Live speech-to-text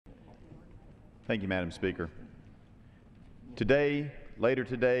Thank you, Madam Speaker. Later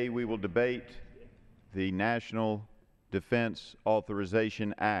today, we will debate the National Defense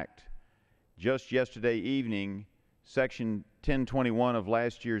Authorization Act. Just yesterday evening, Section 1021 of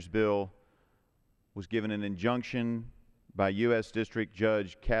last year's bill was given an injunction by U.S. District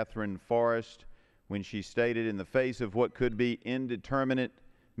Judge Catherine Forrest when she stated, in the face of what could be indeterminate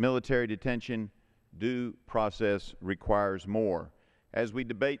military detention, due process requires more. As we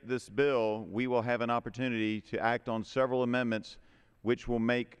debate this bill, we will have an opportunity to act on several amendments which will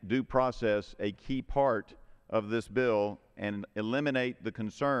make due process a key part of this bill and eliminate the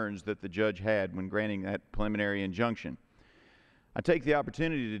concerns that the judge had when granting that preliminary injunction. I take the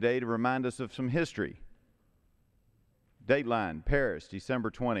opportunity today to remind us of some history. Dateline, Paris, December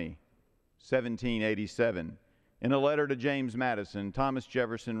 20, 1787. In a letter to James Madison, Thomas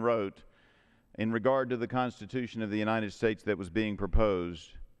Jefferson wrote, in regard to the Constitution of the United States that was being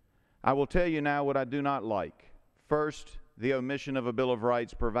proposed, "I will tell you now what I do not like. First, the omission of a Bill of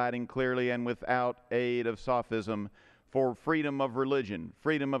Rights providing clearly and without aid of sophism for freedom of religion,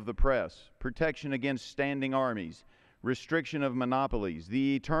 freedom of the press, protection against standing armies, restriction of monopolies,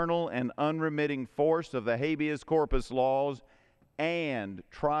 the eternal and unremitting force of the habeas corpus laws, and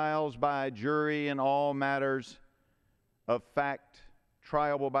trials by jury in all matters of fact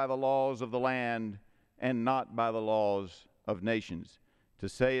triable by the laws of the land and not by the laws of nations." To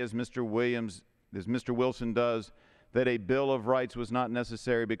say, as Mr. Wilson does, that a Bill of Rights was not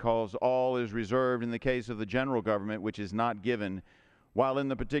necessary because all is reserved in the case of the general government, which is not given, while in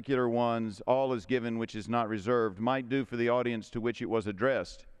the particular ones all is given which is not reserved, might do for the audience to which it was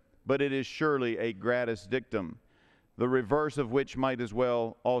addressed, but it is surely a gratis dictum, the reverse of which might as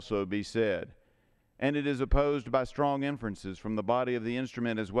well also be said. And it is opposed by strong inferences from the body of the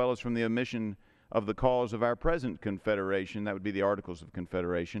instrument as well as from the omission of the cause of our present Confederation, that would be the Articles of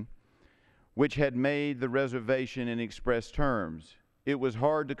Confederation, which had made the reservation in express terms. It was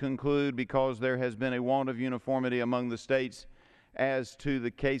hard to conclude because there has been a want of uniformity among the states as to the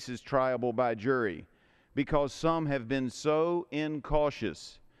cases triable by jury, because some have been so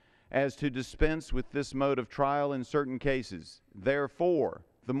incautious as to dispense with this mode of trial in certain cases. Therefore,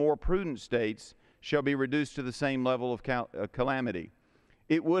 the more prudent states shall be reduced to the same level of calamity.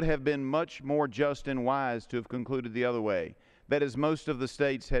 It would have been much more just and wise to have concluded the other way, that as most of the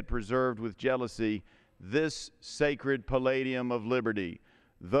states had preserved with jealousy this sacred palladium of liberty,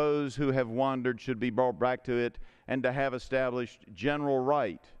 those who have wandered should be brought back to it, and to have established general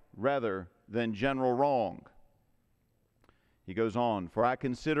right rather than general wrong. He goes on, "For I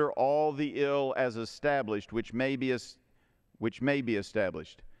consider all the ill as established which may be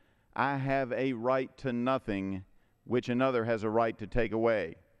established. I have a right to nothing which another has a right to take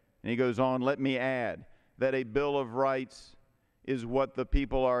away." And he goes on, "Let me add that a Bill of Rights is what the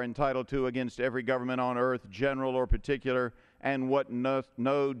people are entitled to against every government on earth, general or particular, and what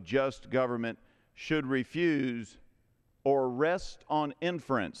no just government should refuse or rest on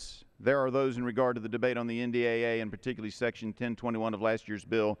inference." There are those in regard to the debate on the NDAA, and particularly Section 1021 of last year's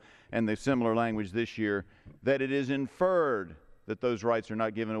bill and the similar language this year, that it is inferred that those rights are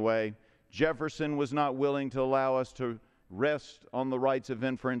not given away. Jefferson was not willing to allow us to rest on the rights of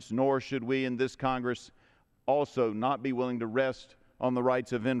inference, nor should we in this Congress also not be willing to rest on the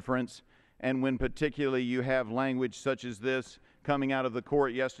rights of inference. And when particularly you have language such as this coming out of the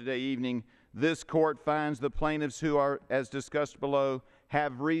court yesterday evening, this court finds the plaintiffs who are, as discussed below,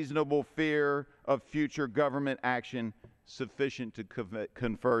 have reasonable fear of future government action sufficient to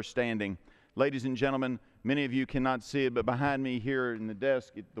confer standing. Ladies and gentlemen, many of you cannot see it, but behind me here in the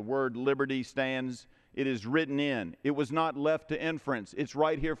desk, the word liberty stands. It is written in. It was not left to inference. It's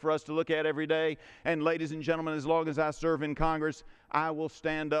right here for us to look at every day. And ladies and gentlemen, as long as I serve in Congress, I will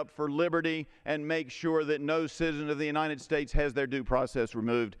stand up for liberty and make sure that no citizen of the United States has their due process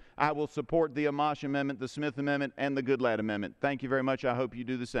removed. I will support the Amash Amendment, the Smith Amendment, and the Goodlatte Amendment. Thank you very much. I hope you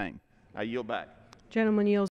do the same. I yield back. Gentleman yields.